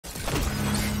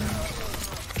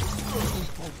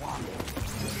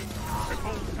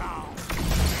Triple down.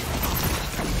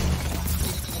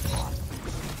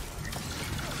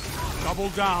 Double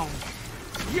down.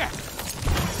 Yes!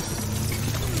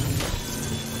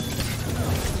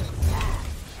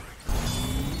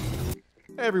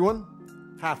 Hey everyone,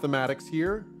 Hathematics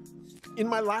here. In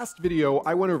my last video,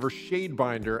 I went over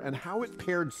Shadebinder and how it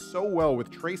paired so well with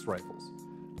trace rifles.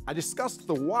 I discussed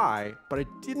the why, but I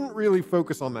didn't really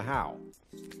focus on the how.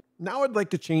 Now I'd like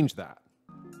to change that.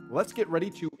 Let's get ready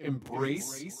to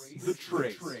embrace the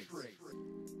trace.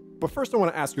 But first I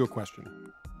want to ask you a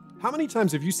question. How many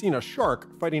times have you seen a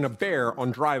shark fighting a bear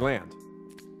on dry land?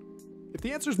 If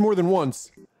the answer is more than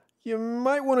once, you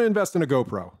might want to invest in a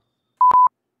GoPro.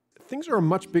 Things are a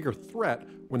much bigger threat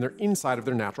when they're inside of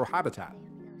their natural habitat.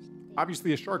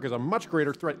 Obviously, a shark is a much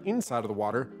greater threat inside of the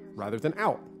water rather than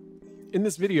out. In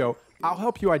this video, I'll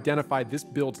help you identify this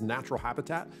build's natural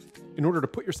habitat in order to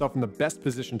put yourself in the best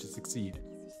position to succeed.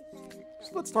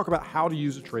 So let's talk about how to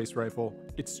use a trace rifle,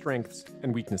 its strengths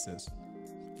and weaknesses.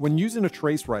 When using a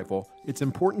trace rifle, it's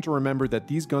important to remember that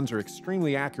these guns are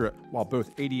extremely accurate while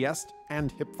both ADS'd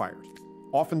and hip-fired.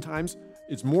 Oftentimes,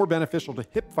 it's more beneficial to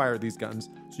hip-fire these guns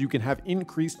so you can have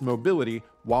increased mobility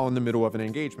while in the middle of an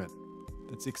engagement.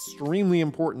 That's extremely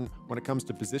important when it comes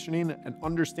to positioning and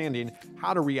understanding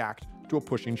how to react to a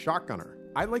pushing shotgunner.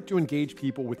 I like to engage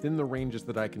people within the ranges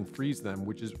that I can freeze them,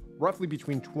 which is roughly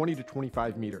between 20 to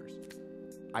 25 meters.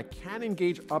 I can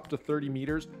engage up to 30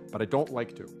 meters, but I don't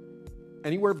like to.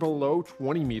 Anywhere below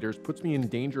 20 meters puts me in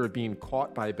danger of being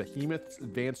caught by a behemoth's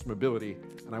advanced mobility,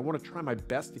 and I want to try my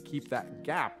best to keep that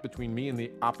gap between me and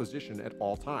the opposition at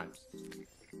all times.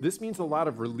 This means a lot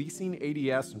of releasing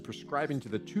ADS and prescribing to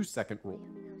the 2-second rule.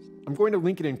 I'm going to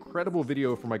link an incredible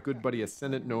video from my good buddy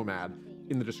Ascendant Nomad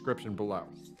in the description below.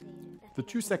 The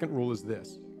 2-second rule is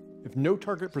this: if no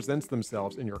target presents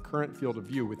themselves in your current field of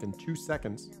view within 2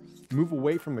 seconds, move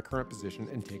away from the current position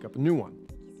and take up a new one.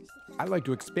 I like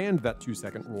to expand that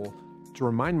 2-second rule to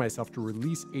remind myself to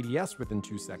release ADS within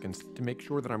 2 seconds to make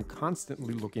sure that I'm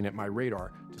constantly looking at my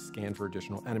radar to scan for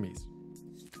additional enemies.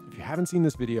 If you haven't seen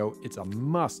this video, it's a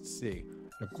must-see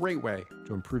and a great way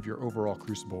to improve your overall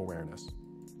Crucible awareness.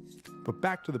 But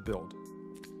back to the build.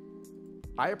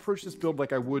 I approach this build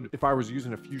like I would if I was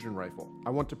using a fusion rifle. I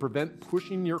want to prevent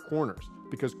pushing your corners,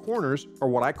 because corners are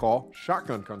what I call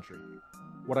shotgun country.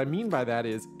 What I mean by that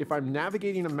is, if I'm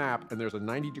navigating a map and there's a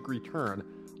 90-degree turn,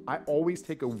 I always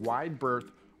take a wide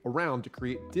berth around to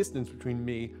create distance between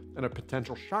me and a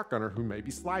potential shotgunner who may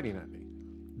be sliding at me.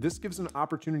 This gives an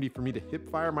opportunity for me to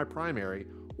hip-fire my primary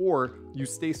or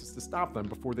use stasis to stop them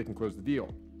before they can close the deal.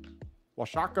 While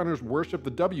shotgunners worship the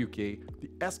W key, the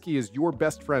S key is your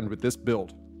best friend with this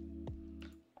build.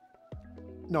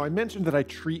 Now, I mentioned that I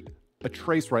treat a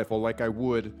trace rifle like I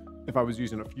would if I was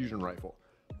using a fusion rifle.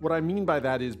 What I mean by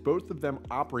that is both of them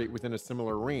operate within a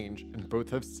similar range and both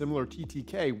have similar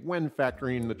TTK when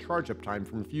factoring in the charge-up time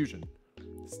from fusion.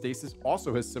 Stasis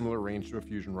also has similar range to a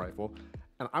fusion rifle,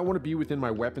 and I want to be within my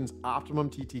weapon's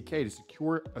optimum TTK to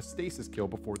secure a stasis kill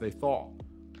before they thaw.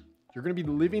 You're going to be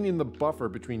living in the buffer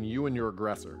between you and your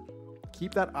aggressor.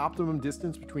 Keep that optimum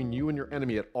distance between you and your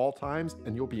enemy at all times,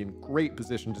 and you'll be in great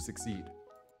position to succeed.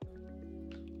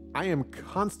 I am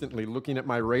constantly looking at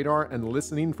my radar and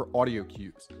listening for audio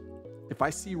cues. If I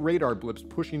see radar blips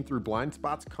pushing through blind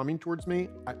spots coming towards me,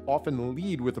 I often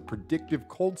lead with a predictive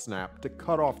cold snap to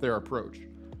cut off their approach.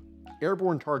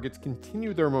 Airborne targets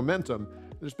continue their momentum.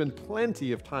 There's been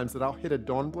plenty of times that I'll hit a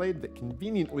Dawnblade that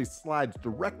conveniently slides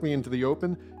directly into the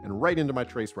open and right into my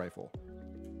trace rifle.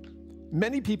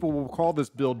 Many people will call this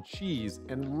build cheese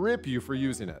and rip you for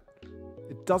using it.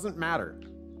 It doesn't matter.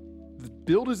 The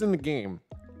build is in the game.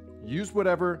 Use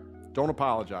whatever, don't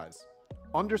apologize.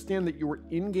 Understand that your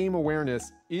in-game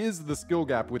awareness is the skill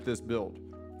gap with this build.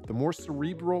 The more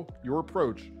cerebral your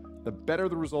approach, the better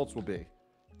the results will be.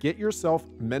 Get yourself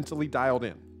mentally dialed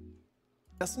in.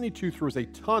 Destiny 2 throws a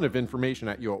ton of information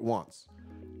at you at once,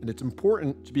 and it's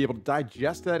important to be able to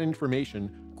digest that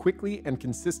information quickly and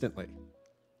consistently.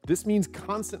 This means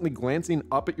constantly glancing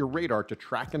up at your radar to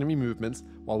track enemy movements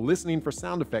while listening for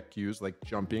sound effect cues like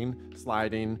jumping,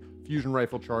 sliding, fusion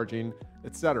rifle charging,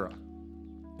 etc.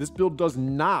 This build does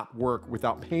not work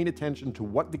without paying attention to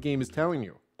what the game is telling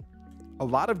you. A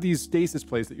lot of these stasis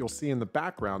plays that you'll see in the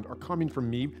background are coming from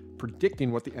me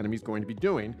predicting what the enemy's going to be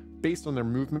doing based on their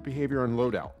movement behavior and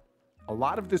loadout. A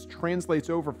lot of this translates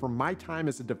over from my time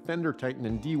as a Defender Titan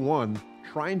in D1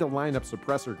 trying to line up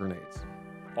suppressor grenades.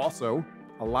 Also,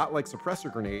 a lot like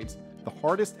suppressor grenades, the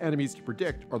hardest enemies to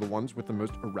predict are the ones with the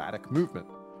most erratic movement.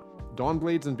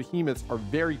 Dawnblades and Behemoths are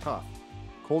very tough.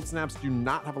 Cold Snaps do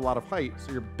not have a lot of height,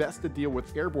 so you're best to deal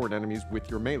with airborne enemies with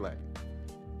your melee.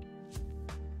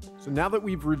 So now that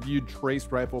we've reviewed trace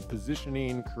rifle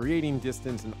positioning, creating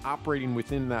distance, and operating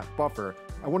within that buffer,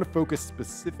 I want to focus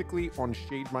specifically on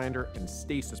Shadebinder and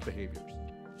stasis behaviors.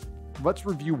 Let's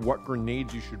review what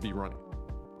grenades you should be running.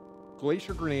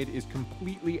 Glacier Grenade is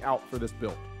completely out for this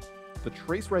build. The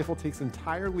trace rifle takes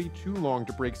entirely too long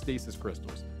to break stasis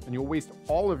crystals, and you'll waste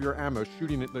all of your ammo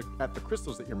shooting at the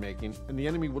crystals that you're making, and the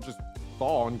enemy will just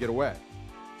thaw and get away.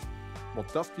 While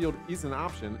Duskfield is an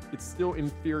option, it's still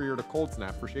inferior to Cold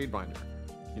Snap for Shadebinder.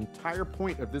 The entire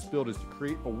point of this build is to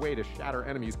create a way to shatter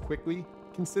enemies quickly,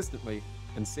 consistently,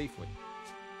 and safely.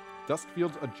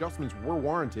 Duskfield's adjustments were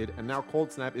warranted, and now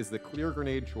Cold Snap is the clear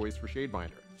grenade choice for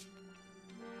Shadebinder.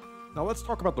 Now let's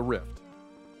talk about the Rift.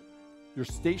 You're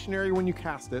stationary when you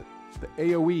cast it, the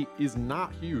AoE is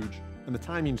not huge, and the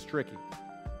timing's tricky.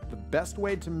 The best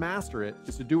way to master it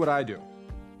is to do what I do.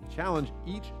 Challenge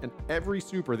each and every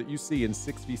super that you see in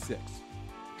 6v6.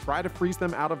 Try to freeze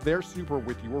them out of their super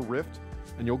with your Rift,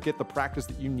 and you'll get the practice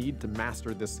that you need to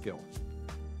master this skill.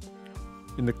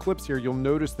 In the clips here, you'll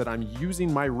notice that I'm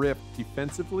using my Rift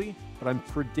defensively, but I'm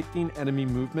predicting enemy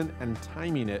movement and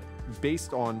timing it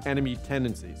based on enemy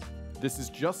tendencies. This is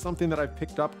just something that I've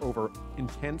picked up over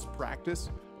intense practice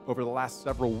over the last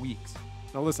several weeks.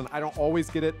 Now listen, I don't always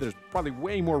get it. There's probably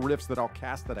way more Rifts that I'll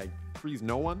cast that I freeze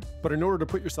no one. But in order to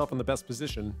put yourself in the best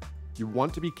position, you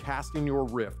want to be casting your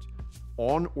Rift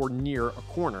on or near a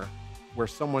corner where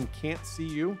someone can't see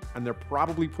you and they're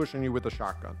probably pushing you with a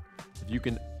shotgun. If you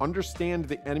can understand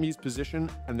the enemy's position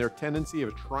and their tendency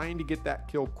of trying to get that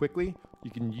kill quickly,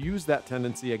 you can use that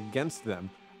tendency against them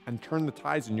and turn the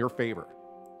tides in your favor.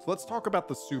 So let's talk about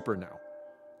the super now.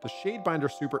 The Shadebinder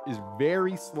super is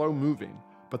very slow moving,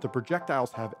 but the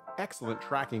projectiles have excellent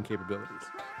tracking capabilities.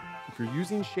 If you're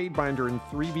using Shadebinder in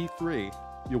 3v3,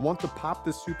 you'll want to pop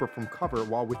this super from cover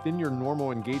while within your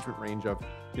normal engagement range of,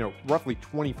 roughly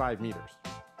 25 meters.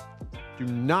 Do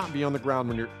not be on the ground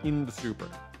when you're in the super.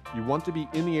 You want to be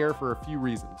in the air for a few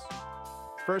reasons.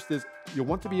 First is, you'll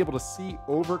want to be able to see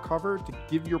over cover to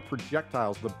give your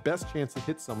projectiles the best chance to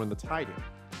hit someone that's hiding.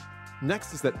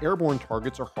 Next is that airborne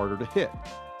targets are harder to hit.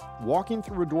 Walking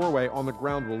through a doorway on the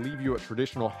ground will leave you at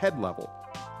traditional head level.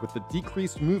 With the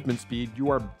decreased movement speed,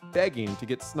 you are begging to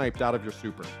get sniped out of your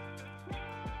super.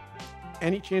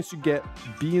 Any chance you get,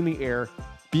 be in the air,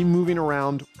 be moving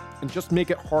around, and just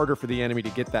make it harder for the enemy to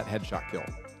get that headshot kill.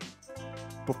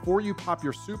 Before you pop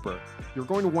your super, you're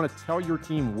going to want to tell your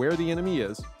team where the enemy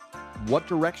is, what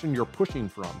direction you're pushing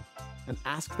from, and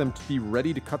ask them to be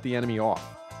ready to cut the enemy off.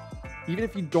 Even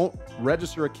if you don't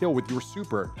register a kill with your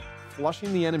super,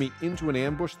 flushing the enemy into an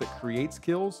ambush that creates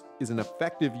kills is an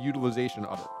effective utilization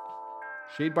of it.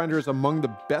 Shadebinder is among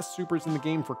the best supers in the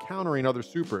game for countering other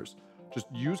supers. Just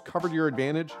use cover to your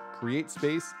advantage, create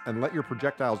space, and let your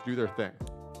projectiles do their thing.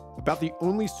 About the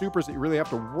only supers that you really have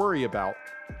to worry about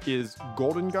is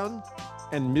Golden Gun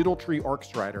and Middle Tree Arc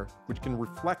Strider, which can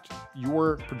reflect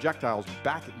your projectiles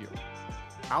back at you.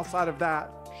 Outside of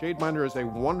that, Shadebinder is a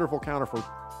wonderful counter for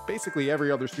basically every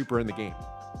other super in the game.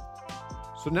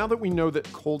 So now that we know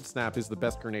that Cold Snap is the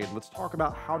best grenade, let's talk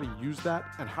about how to use that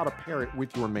and how to pair it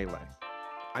with your melee.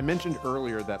 I mentioned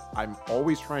earlier that I'm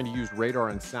always trying to use radar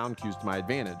and sound cues to my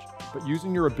advantage, but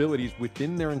using your abilities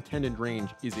within their intended range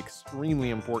is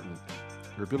extremely important.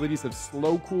 Your abilities have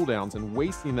slow cooldowns, and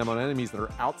wasting them on enemies that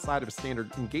are outside of a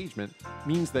standard engagement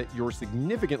means that you're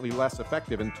significantly less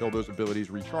effective until those abilities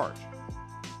recharge.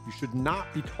 You should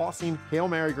not be tossing Hail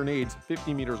Mary grenades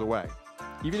 50 meters away.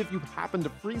 Even if you happen to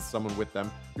freeze someone with them,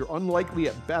 you're unlikely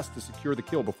at best to secure the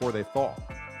kill before they thaw.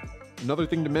 Another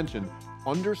thing to mention,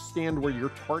 understand where your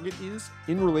target is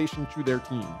in relation to their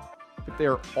team. If they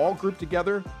are all grouped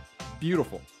together,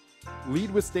 beautiful.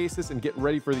 Lead with stasis and get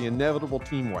ready for the inevitable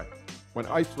team wipe, when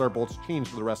ice flare bolts change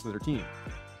for the rest of their team.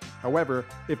 However,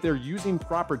 if they're using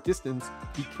proper distance,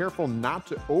 be careful not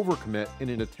to overcommit in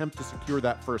an attempt to secure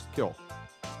that first kill.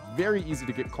 It's very easy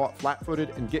to get caught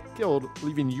flat-footed and get killed,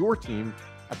 leaving your team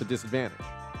at the disadvantage.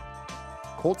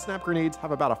 Cold Snap grenades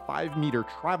have about a 5-meter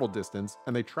travel distance,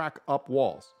 and they track up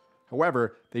walls.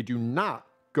 However, they do not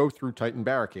go through Titan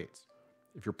barricades.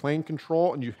 If you're playing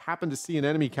control and you happen to see an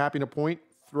enemy capping a point,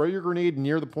 throw your grenade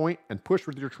near the point and push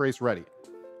with your trace ready.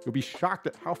 You'll be shocked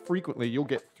at how frequently you'll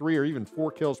get 3 or even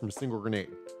 4 kills from a single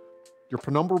grenade. Your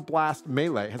Penumbral Blast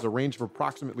melee has a range of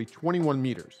approximately 21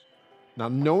 meters. Now,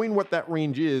 knowing what that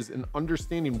range is and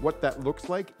understanding what that looks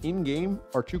like in-game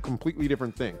are two completely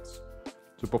different things.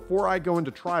 So before I go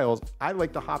into trials, I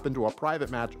like to hop into a private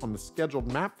match on the scheduled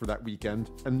map for that weekend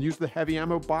and use the heavy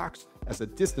ammo box as a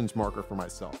distance marker for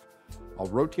myself. I'll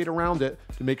rotate around it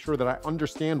to make sure that I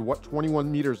understand what 21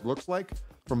 meters looks like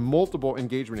from multiple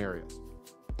engagement areas.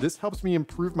 This helps me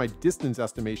improve my distance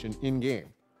estimation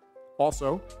in-game.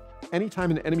 Also,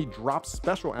 anytime an enemy drops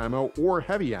special ammo or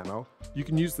heavy ammo, you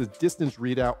can use the distance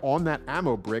readout on that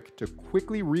ammo brick to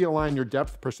quickly realign your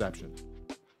depth perception.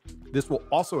 This will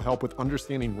also help with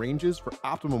understanding ranges for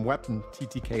optimum weapon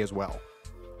TTK as well.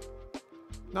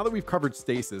 Now that we've covered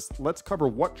stasis, let's cover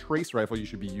what trace rifle you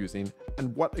should be using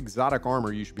and what exotic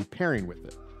armor you should be pairing with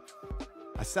it.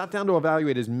 I sat down to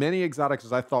evaluate as many exotics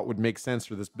as I thought would make sense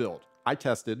for this build. I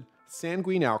tested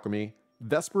Sanguine Alchemy,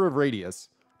 Vesper of Radius,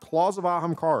 Claws of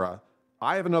Ahamkara,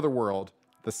 Eye of Another World,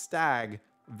 the Stag,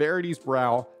 Verity's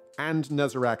Brow, and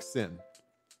Nezarec's Sin.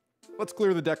 Let's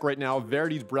clear the deck right now.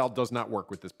 Verity's Brow does not work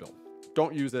with this build.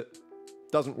 Don't use it.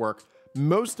 Doesn't work.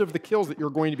 Most of the kills that you're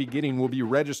going to be getting will be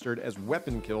registered as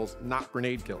weapon kills, not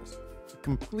grenade kills. It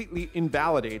completely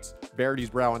invalidates Verity's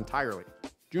Brow entirely.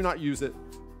 Do not use it.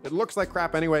 It looks like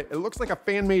crap anyway. It looks like a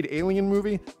fan-made alien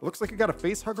movie. It looks like it got a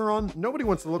face hugger on. Nobody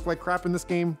wants to look like crap in this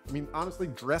game. I mean, honestly,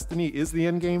 Destiny is the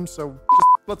end game, so just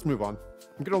let's move on.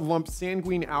 I'm gonna lump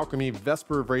Sanguine Alchemy,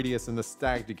 Vesper of Radius, and the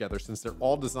Stag together since they're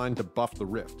all designed to buff the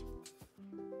Rift.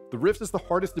 The Rift is the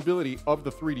hardest ability of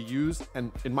the three to use,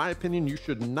 and in my opinion, you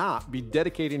should not be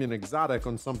dedicating an exotic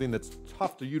on something that's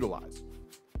tough to utilize,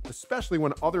 especially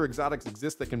when other exotics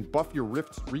exist that can buff your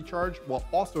Rift's recharge while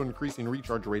also increasing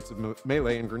recharge rates of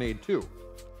melee and grenade too.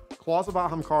 Claws of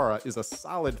Ahamkara is a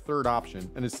solid third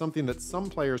option and is something that some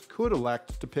players could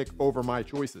elect to pick over my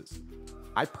choices.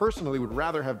 I personally would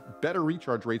rather have better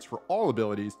recharge rates for all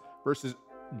abilities versus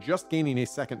just gaining a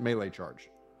second melee charge.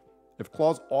 If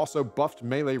Claws also buffed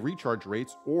melee recharge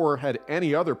rates or had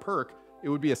any other perk, it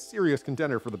would be a serious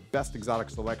contender for the best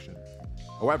exotic selection.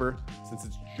 However, since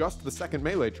it's just the second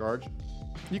melee charge,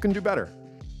 you can do better.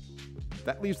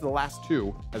 That leaves the last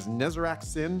two as Nezarec's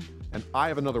Sin and Eye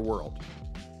of Another World.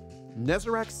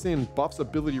 Nezarec's Sin buffs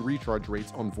ability recharge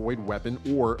rates on void weapon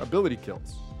or ability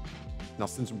kills. Now,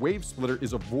 since Wave Splitter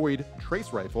is a void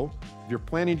trace rifle, if you're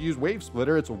planning to use Wave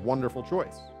Splitter, it's a wonderful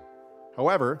choice.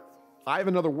 However, Eye of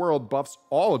Another World buffs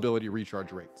all ability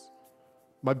recharge rates.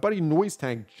 My buddy Noise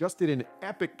Tank just did an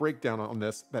epic breakdown on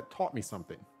this that taught me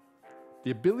something.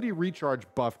 The ability recharge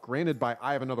buff granted by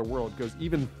Eye of Another World goes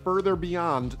even further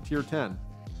beyond tier 10.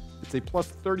 It's a plus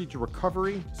 30 to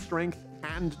recovery, strength,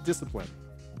 and discipline.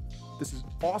 This is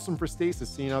awesome for stasis,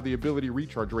 seeing how the ability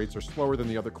recharge rates are slower than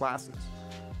the other classes.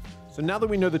 So now that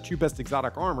we know the two best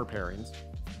exotic armor pairings,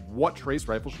 what trace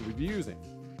rifle should we be using?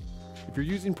 If you're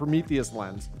using Prometheus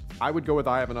lens, I would go with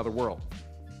Eye of Another World.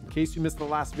 In case you missed the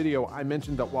last video, I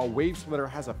mentioned that while Wave Splitter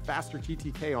has a faster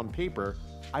TTK on paper,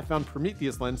 I found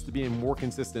Prometheus lens to be a more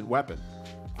consistent weapon.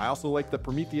 I also like that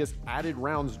Prometheus added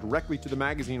rounds directly to the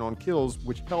magazine on kills,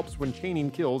 which helps when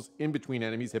chaining kills in between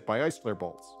enemies hit by ice flare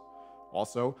bolts.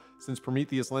 Also, since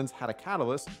Prometheus lens had a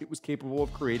catalyst, it was capable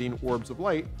of creating orbs of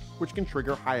light, which can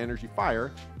trigger high energy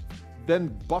fire,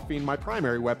 then buffing my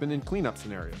primary weapon in cleanup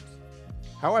scenarios.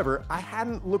 However, I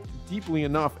hadn't looked deeply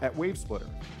enough at Wave Splitter.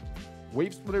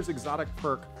 Wave Splitter's exotic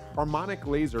perk, Harmonic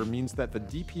Laser, means that the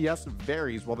DPS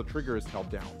varies while the trigger is held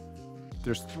down.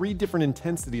 There's 3 different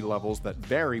intensity levels that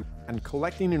vary, and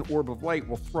collecting an orb of light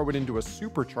will throw it into a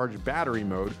supercharged battery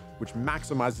mode, which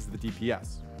maximizes the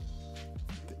DPS.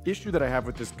 The issue that I have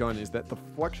with this gun is that the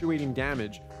fluctuating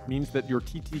damage means that your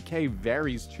TTK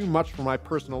varies too much for my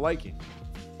personal liking.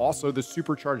 Also, the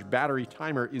supercharged battery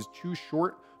timer is too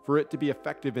short for it to be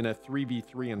effective in a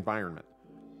 3v3 environment.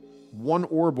 One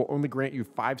orb will only grant you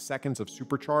 5 seconds of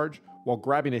supercharge, while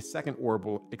grabbing a second orb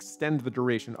will extend the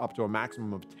duration up to a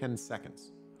maximum of 10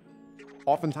 seconds.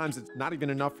 Oftentimes, it's not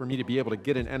even enough for me to be able to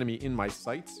get an enemy in my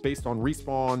sights based on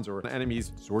respawns or an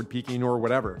enemy's sword peeking or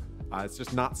whatever. It's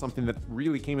just not something that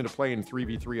really came into play in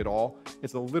 3v3 at all.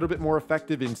 It's a little bit more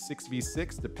effective in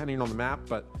 6v6 depending on the map,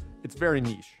 but it's very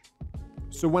niche.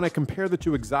 So when I compare the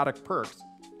two exotic perks,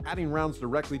 adding rounds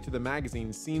directly to the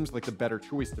magazine seems like the better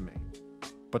choice to me.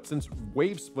 But since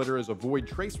Wave Splitter is a void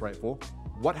trace rifle,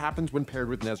 what happens when paired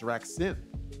with Nezarec's Sin?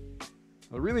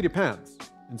 Well, it really depends.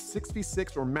 In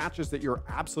 6v6 or matches that you're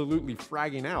absolutely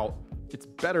fragging out, it's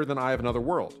better than Eye of Another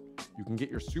World. You can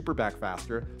get your super back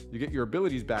faster, you get your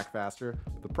abilities back faster,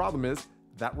 but the problem is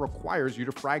that requires you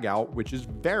to frag out, which is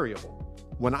variable.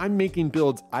 When I'm making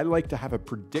builds, I like to have a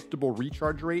predictable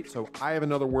recharge rate, so Eye of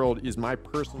Another World is my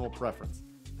personal preference,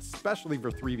 especially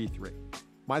for 3v3.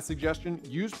 My suggestion,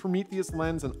 use Prometheus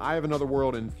lens and Eye of Another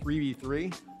World in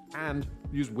 3v3, and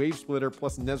use Wave Splitter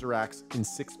plus Nezarec's in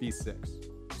 6v6.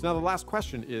 So now the last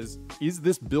question is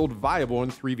this build viable in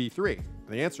 3v3? And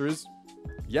the answer is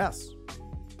yes.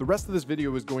 The rest of this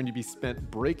video is going to be spent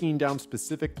breaking down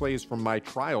specific plays from my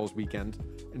trials weekend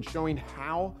and showing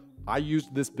how I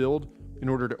used this build in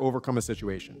order to overcome a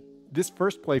situation. This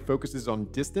first play focuses on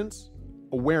distance,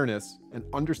 awareness, and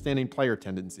understanding player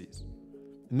tendencies.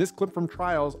 In this clip from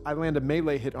Trials, I land a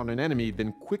melee hit on an enemy,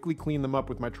 then quickly clean them up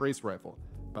with my trace rifle.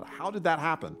 But how did that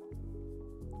happen?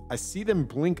 I see them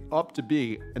blink up to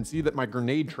B and see that my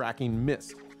grenade tracking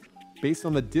missed. Based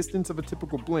on the distance of a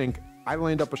typical blink, I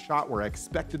lined up a shot where I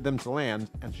expected them to land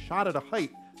and shot at a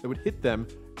height that would hit them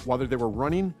whether they were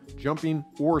running, jumping,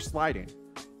 or sliding.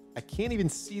 I can't even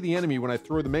see the enemy when I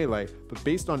throw the melee, but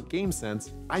based on game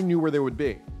sense, I knew where they would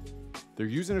be. They're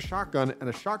using a shotgun, and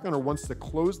a shotgunner wants to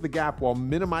close the gap while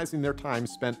minimizing their time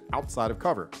spent outside of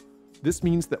cover. This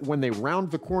means that when they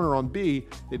round the corner on B,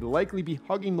 they'd likely be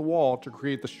hugging the wall to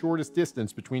create the shortest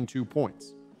distance between 2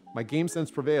 points. My game sense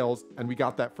prevails, and we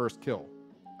got that first kill.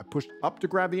 I pushed up to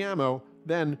grab the ammo,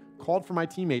 then called for my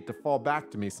teammate to fall back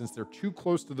to me since they're too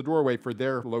close to the doorway for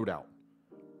their loadout.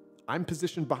 I'm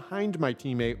positioned behind my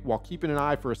teammate while keeping an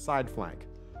eye for a side flank.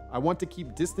 I want to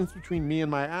keep distance between me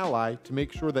and my ally to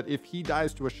make sure that if he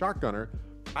dies to a shotgunner,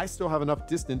 I still have enough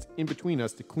distance in between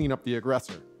us to clean up the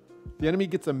aggressor. The enemy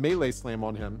gets a melee slam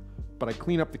on him, but I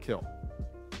clean up the kill.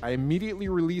 I immediately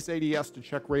release ADS to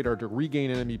check radar to regain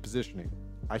enemy positioning.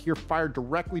 I hear fire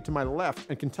directly to my left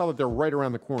and can tell that they're right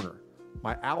around the corner.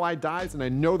 My ally dies and I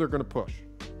know they're going to push.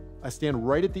 I stand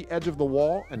right at the edge of the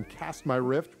wall and cast my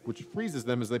rift, which freezes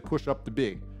them as they push up to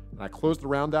B, and I close the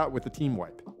round out with a team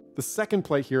wipe. The second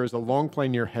play here is a long play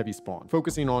near heavy spawn,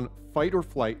 focusing on fight or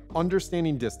flight,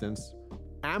 understanding distance,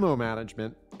 ammo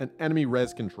management, and enemy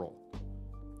res control.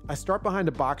 I start behind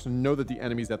a box and know that the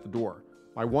enemy's at the door.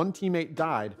 My one teammate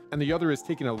died, and the other is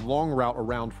taking a long route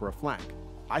around for a flank.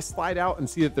 I slide out and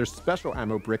see that there's special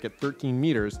ammo brick at 13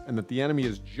 meters and that the enemy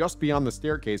is just beyond the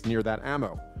staircase near that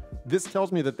ammo. This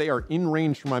tells me that they are in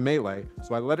range for my melee,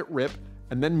 so I let it rip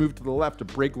and then move to the left to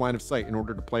break line of sight in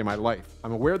order to play my life.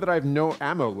 I'm aware that I have no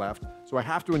ammo left, so I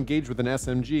have to engage with an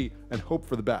SMG and hope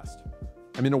for the best.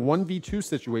 I'm in a 1v2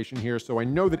 situation here, so I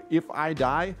know that if I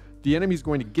die, the enemy's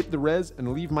going to get the res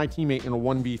and leave my teammate in a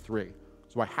 1v3,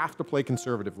 so I have to play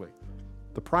conservatively.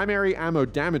 The primary ammo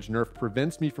damage nerf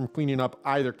prevents me from cleaning up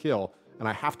either kill, and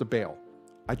I have to bail.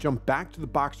 I jump back to the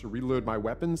box to reload my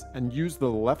weapons and use the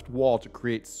left wall to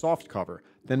create soft cover,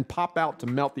 then pop out to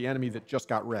melt the enemy that just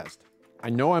got rezzed. I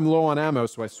know I'm low on ammo,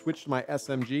 so I switch to my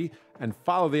SMG and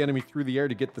follow the enemy through the air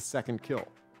to get the second kill.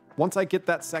 Once I get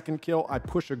that second kill, I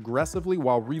push aggressively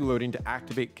while reloading to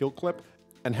activate kill clip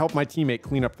and help my teammate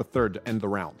clean up the third to end the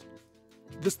round.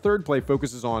 This third play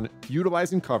focuses on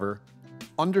utilizing cover,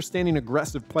 understanding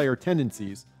aggressive player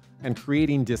tendencies, and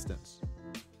creating distance.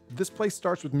 This play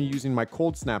starts with me using my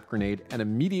cold snap grenade and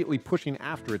immediately pushing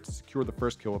after it to secure the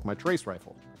first kill with my trace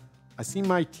rifle. I see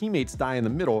my teammates die in the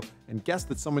middle and guess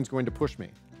that someone's going to push me.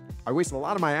 I waste a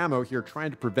lot of my ammo here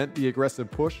trying to prevent the aggressive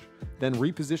push, then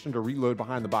reposition to reload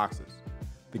behind the boxes.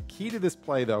 The key to this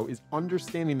play though is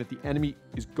understanding that the enemy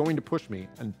is going to push me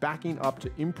and backing up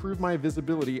to improve my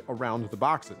visibility around the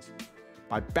boxes.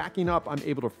 By backing up, I'm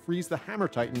able to freeze the Hammer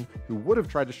Titan who would have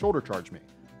tried to shoulder charge me.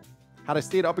 Had I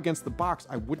stayed up against the box,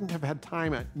 I wouldn't have had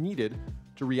time needed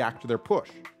to react to their push.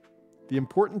 The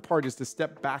important part is to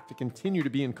step back to continue to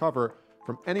be in cover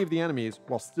from any of the enemies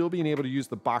while still being able to use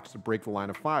the box to break the line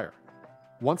of fire.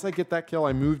 Once I get that kill,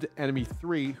 I move to enemy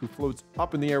 3 who floats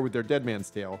up in the air with their dead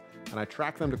man's tail, and I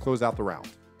track them to close out the round.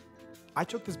 I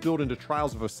took this build into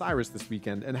Trials of Osiris this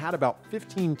weekend and had about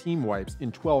 15 team wipes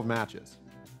in 12 matches.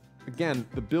 Again,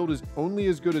 the build is only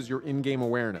as good as your in-game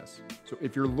awareness, so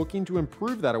if you're looking to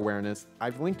improve that awareness,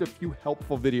 I've linked a few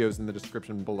helpful videos in the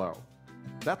description below.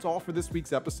 That's all for this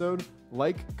week's episode.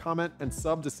 Like, comment, and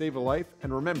sub to save a life,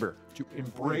 and remember to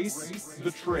embrace the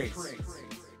trace.